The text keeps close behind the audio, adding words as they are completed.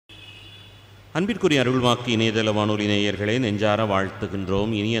அன்பிற்குரிய அருள்வாக்கு இணையதள வானொலி நேயர்களே, நெஞ்சார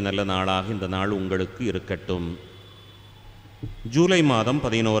வாழ்த்துகின்றோம். இனிய நல்ல நாளாக இந்த நாள் உங்களுக்கு இருக்கட்டும். ஜூலை மாதம்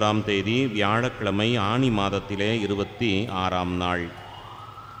 11ஆம் தேதி வியாழக்கிழமை, ஆனி மாதத்திலே 26ஆம் நாள்.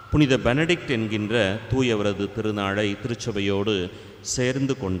 புனித பெனடிக்ட் என்கின்ற தூயவரது திருநாளை திருச்சபையோடு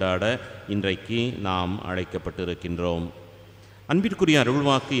சேர்ந்து கொண்டாட இன்றைக்கு நாம் அழைக்கப்பட்டிருக்கின்றோம். அன்பிற்குரிய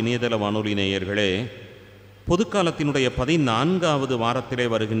அருள்வாக்கு இணையதள வானொலி நேயர்களே, பொதுக்காலத்தினுடைய 14வது வாரத்திலே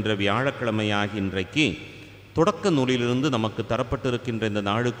வருகின்ற வியாழக்கிழமையாகி இன்றைக்கு தொடக்க நூலிலிருந்து நமக்கு தரப்பட்டிருக்கின்ற இந்த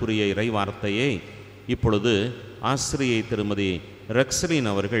நாளுக்குரிய இறை வார்த்தையை இப்பொழுது ஆசிரியை திருமதி ரெக்ஸலின்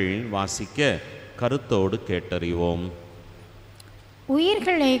அவர்கள் வாசிக்க கருத்தோடு கேட்டறிவோம்.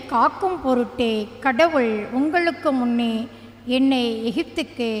 உயிர்களை காக்கும் பொருட்டே கடவுள் உங்களுக்கு முன்னே என்னை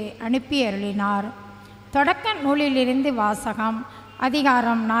எகிப்துக்கு அனுப்பி அருளினார். தொடக்க நூலிலிருந்து வாசகம்.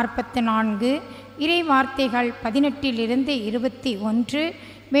 அதிகாரம் 44, இறை வார்த்தைகள் 18 21,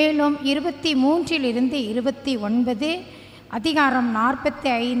 மேலும் 23 29, அதிகாரம்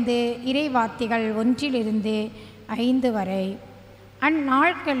 45, இறை வார்த்தைகள் 1 5 வரை.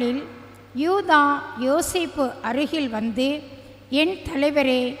 அந்நாட்களில் யூதா யோசேப்பு அருகில் வந்து, என்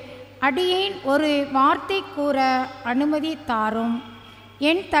தலைவரே, அடியேன் ஒரு வார்த்தை கூற அனுமதி தாரும்.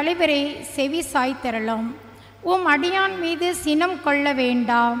 என் தலைவரை செவி சாய்த்தரலும். உம் அடியான் மீது சினம் கொள்ள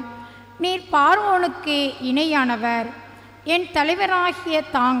வேண்டாம். நீர் பார்வோனுக்கு இணையானவர். என் தலைவராகிய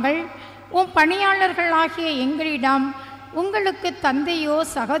தாங்கள் உம் பணியாளர்களாகிய எங்களிடம் உங்களுக்கு தந்தையோ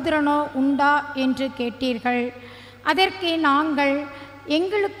சகோதரனோ உண்டா என்று கேட்டீர்கள். அதற்கு நாங்கள்,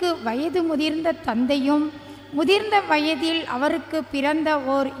 எங்களுக்கு வயது முதிர்ந்த தந்தையும் முதிர்ந்த வயதில் அவருக்கு பிறந்த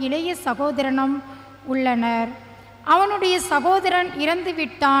ஓர் இளைய சகோதரனும் உள்ளனர். அவனுடைய சகோதரன்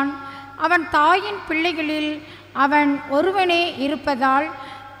இறந்துவிட்டான். அவன் தாயின் பிள்ளைகளில் அவன் ஒருவனே இருப்பதால்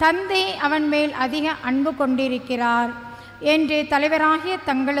தந்தை அவன் மேல் அதிக அன்பு கொண்டிருக்கிறார் என்று தலைவராகிய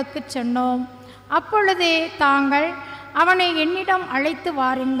தங்களுக்கு சொன்னோம். அப்பொழுதே தாங்கள், அவனை என்னிடம் அழைத்து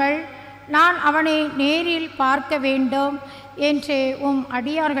வாருங்கள், நான் அவனை நேரில் பார்க்க வேண்டும் என்று உம்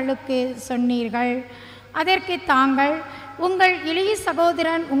அடியார்களுக்கு சொன்னீர்கள். அதற்கு தாங்கள், உங்கள் இளைய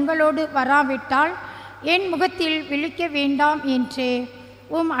சகோதரன் உங்களோடு வராவிட்டால் என் முகத்தில் விழிக்க வேண்டாம் என்று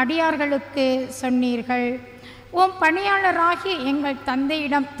உம் அடியார்களுக்கு சொன்னீர்கள். உம் பணியாளராகிய எங்கள்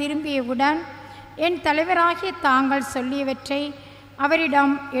தந்தையிடம் திரும்பியவுடன் என் தலைவராகிய தாங்கள் சொல்லியவற்றை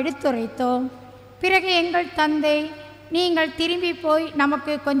அவரிடம் எடுத்துரைத்தோம். பிறகு எங்கள் தந்தை, நீங்கள் திரும்பி போய்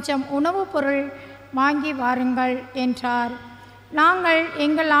நமக்கு கொஞ்சம் உணவுப் பொருள் வாங்கி வாருங்கள் என்றார். நாங்கள்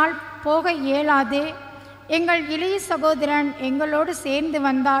எங்களால் போக இயலாது, எங்கள் இளைய சகோதரன் எங்களோடு சேர்ந்து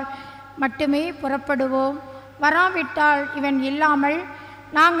வந்தால் மட்டுமே புறப்படுவோம், வராவிட்டால் இவன் இல்லாமல்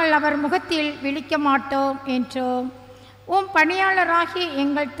நாங்கள் அவர் முகத்தில் விழிக்க மாட்டோம் என்றோம். உம் பணியாளராகிய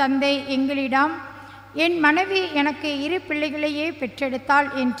எங்கள் தந்தை எங்களிடம், என் மனைவி எனக்கு 2 பிள்ளைகளையே பெற்றெடுத்தாள்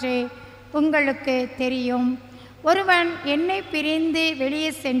என்று உங்களுக்கு தெரியும். ஒருவன் என்னை பிரிந்து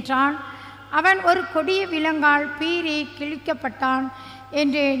வெளியே சென்றான், அவன் ஒரு கொடிய விலங்கால் பீறி கிழிக்கப்பட்டான்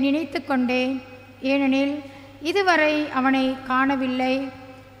என்று நினைத்து கொண்டேன், ஏனெனில் இதுவரை அவனை காணவில்லை.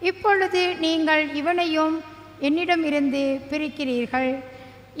 இப்பொழுது நீங்கள் இவனையும் என்னிடமிருந்து பிரிக்கிறீர்கள்.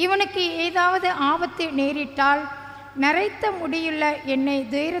 இவனுக்கு ஏதாவது ஆபத்து நேரிட்டால் நரைத்த முடியுள்ள என்னை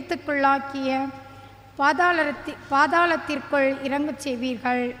துயரத்துக்குள்ளாக்கிய பாதாளத்திற்குள் இறங்கச்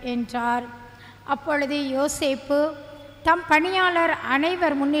செய்வீர்கள் என்றார். அப்பொழுது யோசேப்பு தம் பணியாளர்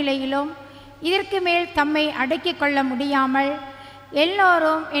அனைவர் முன்னிலையிலும் இதற்கு மேல் தம்மை அடக்கிக் கொள்ள முடியாமல்,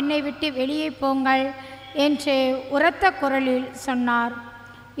 எல்லோரும் என்னை விட்டு வெளியே போங்கள் என்று உரத்த குரலில் சொன்னார்.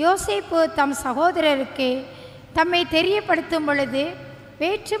 யோசேப்பு தம் சகோதரருக்கு தம்மை தெரியப்படுத்தும் பொழுது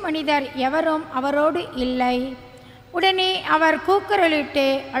வேற்று மனிதர் எவரும் அவரோடு இல்லை. உடனே அவர் கூக்குரலிட்டு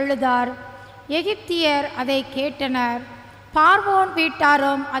அழுதார். எகிப்தியர் அதை கேட்டனர். பார்வோன்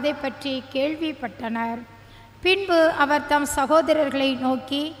வீட்டாரும் அதை பற்றி கேள்விப்பட்டனர். பின்பு அவர் தம் சகோதரர்களை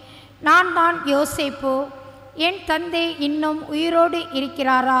நோக்கி, நான் தான் யோசேப்பு, என் தந்தை இன்னும் உயிரோடு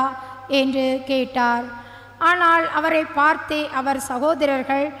இருக்கிறாரா என்று கேட்டார். ஆனால் அவரை பார்த்து அவர்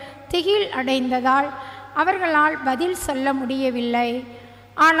சகோதரர்கள் திகில் அடைந்ததால் அவர்களால் பதில் சொல்ல முடியவில்லை.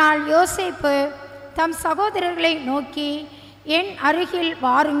 ஆனால் யோசேப்பு தம் சகோதரர்களை நோக்கி, என் அருகில்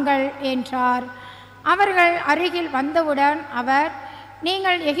வாருங்கள் என்றார். அவர்கள் அருகில் வந்தவுடன் அவர்,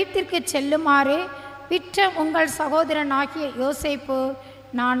 நீங்கள் எகிப்திற்கு செல்லுமாறு விற்ற உங்கள் சகோதரனாகிய யோசேப்பு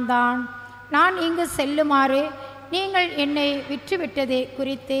நான் தான். நான் இங்கு செல்லுமாறு நீங்கள் என்னை விற்றுவிட்டது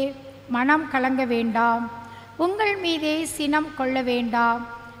குறித்து மனம் கலங்க வேண்டாம், உங்கள் மீதே சினம் கொள்ள வேண்டாம்.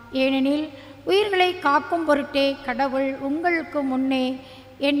 ஏனெனில் உயிர்களை காக்கும் பொருட்டே கடவுள் உங்களுக்கு முன்னே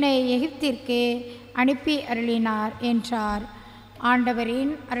என்னை எகிப்திற்கு அனுப்பி அருளினார் என்றார்.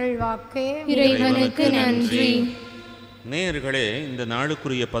 ஆண்டவரின் அருள்வாக்கு. இறைவனுக்கு நன்றி. நேயர்களே, இந்த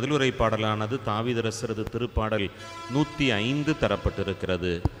நாளுக்குரிய பதிலுரை பாடலானது தாவீதரசரது திருப்பாடல் 105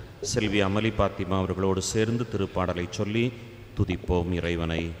 தரப்பட்டிருக்கிறது. செல்வி அமலி பாத்திமா அவர்களோடு சேர்ந்து திருப்பாடலை சொல்லி துதிப்போம்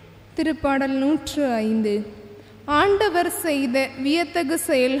இறைவனை. திருப்பாடல் 105. ஆண்டவர் செய்த வியத்தகு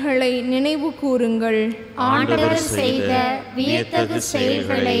செயல்களை நினைவு கூறுங்கள். ஆண்டவர் செய்த வியத்தகு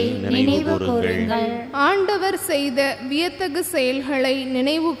செயல்களை நினைவு கூறுங்கள். ஆண்டவர் செய்த வியத்தகு செயல்களை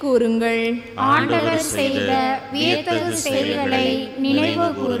நினைவு கூறுங்கள். ஆண்டவர் செய்த வியத்தகு செயல்களை நினைவு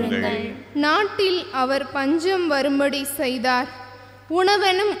கூறுங்கள். நாட்டில் அவர் பஞ்சம் வரும்படி செய்தார்.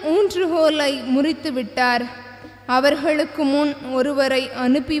 உணவெனும் ஊன்றுகோலை முறித்து விட்டார். அவர்களுக்கு முன் ஒருவரை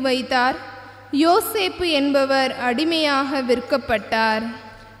அனுப்பி வைத்தார். யோசேப்பு என்பவர் அடிமையாக விற்கப்பட்டார்.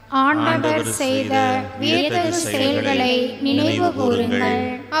 ஆண்டவர் செய்த வியத்தகு செயல்களை நினைவு கூறுங்கள்.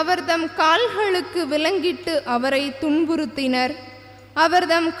 அவர் தம் கால்களுக்கு விலங்கிட்டு அவரை துன்புறுத்தினர். அவர்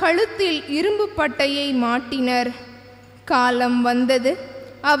தம் கழுத்தில் இரும்பு பட்டையை மாட்டினர். காலம் வந்தது,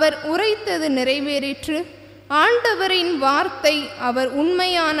 அவர் உரைத்தது நிறைவேறிற்று. ஆண்டவரின் வார்த்தை அவர்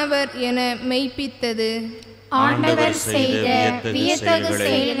உண்மையானவர் என மெய்ப்பித்தது. ஆண்டவர் செய்த வியத்தகு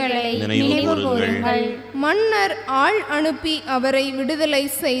செயல்களை நினைவு கூறுங்கள். மன்னர் ஆள் அனுப்பி அவரை விடுதலை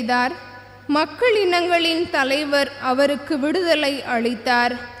செய்தார். மக்களினங்களின் தலைவர் அவருக்கு விடுதலை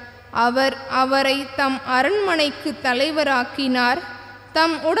அளித்தார். அவர் அவரை தம் அரண்மனைக்கு தலைவராக்கினார்.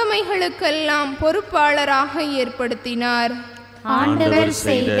 தம் உடைமைகளுக்கெல்லாம் பொறுப்பாளராக ஏற்படுத்தினார். ஆண்டவர்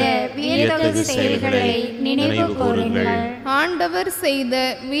செய்த வியத்தகு செயல்களை நினைவு கூறுங்கள். ஆண்டவர் செய்த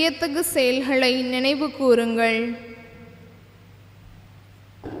வியத்தகு செயல்களை நினைவு கூறுங்கள்.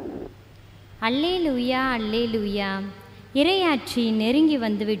 அல்லேலூயா, அல்லேலூயா. இறையாட்சி நெருங்கி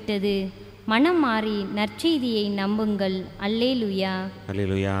வந்துவிட்டது. மனம் மாறி நற்செய்தியை நம்புங்கள். அல்லேலூயா.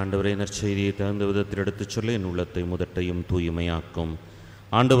 அல்லேலூயா. ஆண்டவரே, நற்செய்தியை தகுந்த விதத்தில் எடுத்துச் சொல்ல என் உள்ளத்தை முதட்டையும் தூய்மையாக்கும்.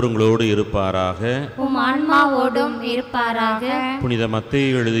 ஆண்டவர் உங்களோடு இருப்பாராக. உம் ஆன்மாவோடும் இருப்பாராக. புனித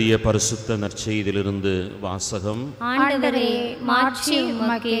மத்தேயு எழுதிய பரிசுத்த நற்செய்தியிலிருந்து வாசகம். ஆண்டவரே, மாட்சி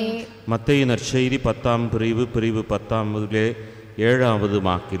உமக்கே. மத்தேயு நற்செய்தி 10ஆம் பிரிவு 10 7வது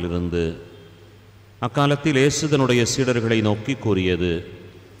வாக்கிலிருந்து. அக்காலத்தில் இயேசு தன்னுடைய சீடர்களை நோக்கி கூறியது: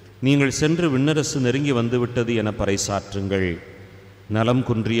 நீங்கள் சென்று விண்ணரசு நெருங்கி வந்துவிட்டது என பறைசாற்றுங்கள். நலம்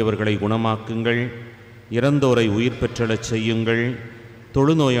குன்றியவர்களை குணமாக்குங்கள். இறந்தோரை உயிர் பெற்றெழச் செய்யுங்கள்.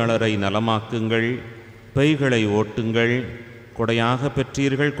 தொழுநோயாளரை நலமாக்குங்கள். பேய்களை ஓட்டுங்கள். கொடையாக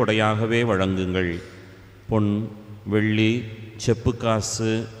பெற்றீர்கள், கொடையாகவே வழங்குங்கள். பொன், வெள்ளி,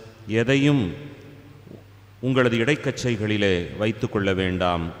 செப்புக்காசு எதையும் உங்களது இடைக்கச்சைகளிலே வைத்து கொள்ள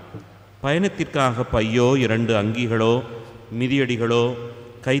வேண்டாம். பயணத்திற்காக பையோ, 2 அங்கிகளோ, மிதியடிகளோ,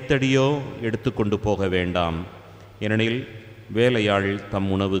 கைத்தடியோ எடுத்துக்கொண்டு போக வேண்டாம். ஏனெனில் வேலையாள் தம்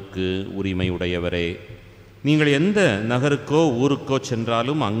உணவுக்கு உரிமை உடையவரே. நீங்கள் எந்த நகருக்கோ ஊருக்கோ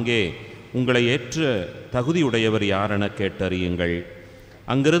சென்றாலும் அங்கே உங்களை ஏற்ற தகுதியுடையவர் யாரென கேட்டறியுங்கள்.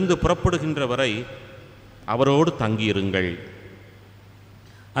 அங்கிருந்து புறப்படுகின்ற வரை அவரோடு தங்கியிருங்கள்.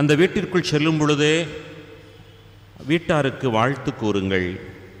 அந்த வீட்டிற்குள் செல்லும் பொழுதே வீட்டாருக்கு வாழ்த்து கூறுங்கள்.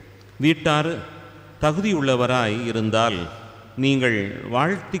 வீட்டார் தகுதியுள்ளவராய் இருந்தால் நீங்கள்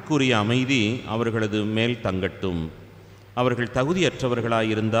வாழ்த்திக்குரிய அமைதி அவர்களது மேல் தங்கட்டும். அவர்கள்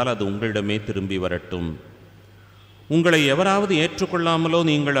தகுதியற்றவர்களாயிருந்தால் அது உங்களிடமே திரும்பி வரட்டும். உங்களை எவராவது ஏற்றுக்கொள்ளாமலோ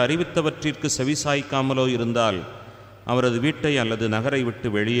நீங்கள் அறிவித்தவற்றிற்கு செவிசாய்க்காமலோ இருந்தால் அவரது வீட்டை அல்லது நகரை விட்டு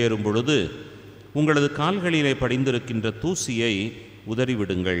வெளியேறும் பொழுது உங்களது கால்களிலே படிந்திருக்கின்ற தூசியை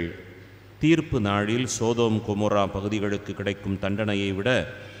உதறிவிடுங்கள். தீர்ப்பு நாளில் சோதோம் கொமோரா பகுதிகளுக்கு கிடைக்கும் தண்டனையை விட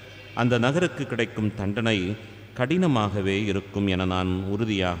அந்த நகருக்கு கிடைக்கும் தண்டனை கடினமாகவே இருக்கும் என நான்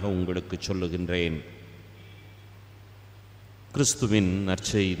உறுதியாக உங்களுக்கு சொல்லுகின்றேன். கிறிஸ்துவின்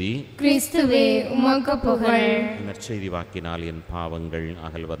நற்செய்தி. கிறிஸ்துவே, உமக்கு புகழ். நற்செய்தி வாக்கினால் என் பாவங்கள்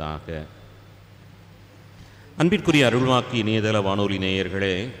அகல்வதாக. அன்பிற்குரிய அருள்வாக்கு இணையதள வானொலி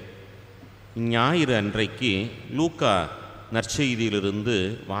நேயர்களே, ஞாயிறு அன்றைக்கு லூக்கா நற்செய்தியிலிருந்து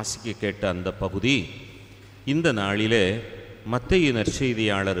வாசிக்க கேட்ட அந்த பகுதி இந்த நாளிலே மத்தேயு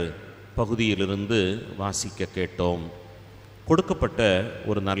நற்செய்தியாளர் பகுதியிலிருந்து வாசிக்க கேட்டோம். கொடுக்கப்பட்ட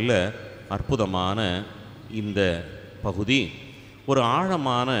ஒரு நல்ல அற்புதமான இந்த பகுதி ஒரு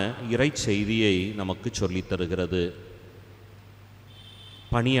ஆழமான இறை செய்தியை நமக்கு சொல்லித் தருகிறது.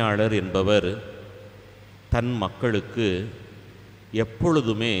 பணியாளர் என்பவர் தன் மக்களுக்கு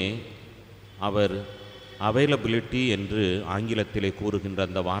எப்பொழுதுமே அவர் அவைலபிலிட்டி என்று ஆங்கிலத்திலே கூறுகின்ற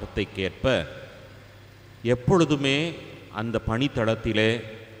அந்த வார்த்தைக்கேற்ப எப்பொழுதுமே அந்த பணித்தளத்திலே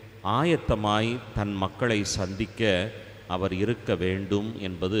ஆயத்தமாய் தன் மக்களை சந்திக்க அவர் இருக்க வேண்டும்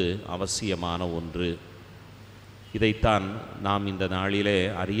என்பது அவசியமான ஒன்று. இதைத்தான் நாம் இந்த நாளிலே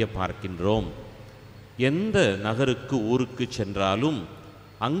அறிய பார்க்கின்றோம். எந்த நகருக்கு ஊருக்கு சென்றாலும்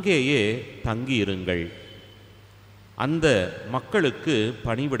அங்கேயே தங்கியிருங்கள். அந்த மக்களுக்கு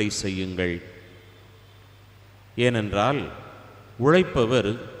பணிவிடை செய்யுங்கள். ஏனென்றால் உழைப்பவர்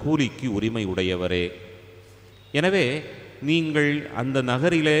கூலிக்கு உரிமை உடையவரே. எனவே நீங்கள் அந்த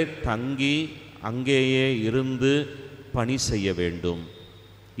நகரிலே தங்கி அங்கேயே இருந்து பணி செய்ய வேண்டும்.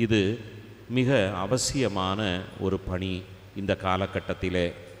 இது மிக அவசியமான ஒரு பணி. இந்த காலகட்டத்திலே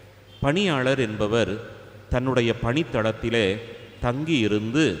பணியாளர் என்பவர் தன்னுடைய பணித்தளத்திலே தங்கி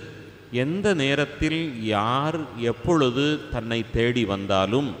இருந்து எந்த நேரத்தில் யார் எப்பொழுது தன்னை தேடி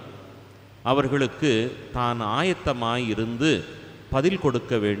வந்தாலும் அவர்களுக்கு தான் ஆயத்தமாய் இருந்து பதில்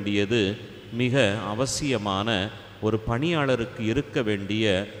கொடுக்க வேண்டியது மிக அவசியமான ஒரு பணியாளருக்கு இருக்க வேண்டிய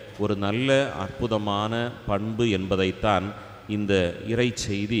ஒரு நல்ல அற்புதமான பண்பு என்பதைத்தான் இந்த இறை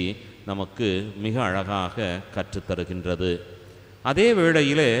செய்தி நமக்கு மிக அழகாக கற்றுத்தருகின்றது. அதே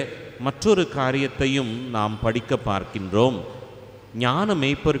வேளையிலே மற்றொரு காரியத்தையும் நாம் படிக்க பார்க்கின்றோம். ஞான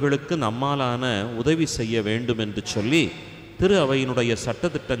மேய்ப்பர்களுக்கு நம்மாலான உதவி செய்ய வேண்டும் என்று சொல்லி திரு அவையினுடைய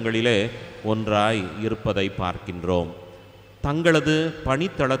சட்டதிட்டங்களிலே ஒன்றாய் இருப்பதை பார்க்கின்றோம். தங்களது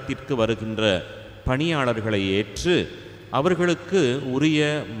பணித்தளத்திற்கு வருகின்ற பணியாளர்களை ஏற்று அவர்களுக்கு உரிய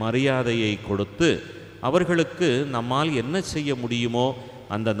மரியாதையை கொடுத்து அவர்களுக்கு நம்மால் என்ன செய்ய முடியுமோ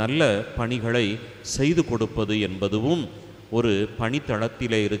அந்த நல்ல பணிகளை செய்து கொடுப்பது என்பதும் ஒரு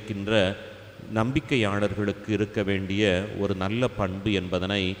பணித்தளத்திலே இருக்கின்ற நம்பிக்கையாளர்களுக்கு இருக்க வேண்டிய ஒரு நல்ல பண்பு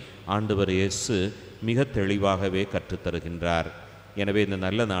என்பதனை ஆண்டவர் இயேசு மிக தெளிவாகவே கற்றுத்தருகின்றார். எனவே இந்த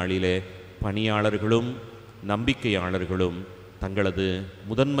நல்ல நாளிலே பணியாளர்களும் நம்பிக்கையாளர்களும் தங்களது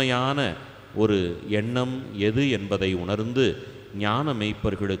முதன்மையான ஒரு எண்ணம் எது என்பதை உணர்ந்து ஞான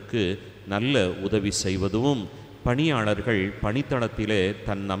மேய்ப்பர்களுக்கு நல்ல உதவி செய்வதும், பணியாளர்கள் பணித்தளத்திலே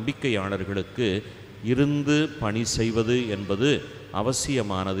தன் நம்பிக்கையாளர்களுக்கு இருந்து பணி செய்வது என்பது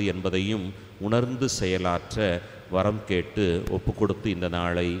அவசியமானது என்பதையும் உணர்ந்து செயலாற்ற வரம் கேட்டு ஒப்பு கொடுத்து இந்த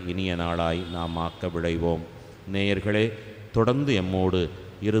நாளை இனிய நாளாய் நாம் ஆக்க விளைவோம். நேயர்களே, தொடர்ந்து எம்மோடு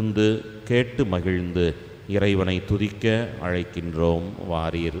இருந்து கேட்டு மகிழ்ந்து இறைவனை துதிக்க அழைக்கின்றோம்.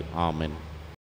 வாரீர். ஆமென்.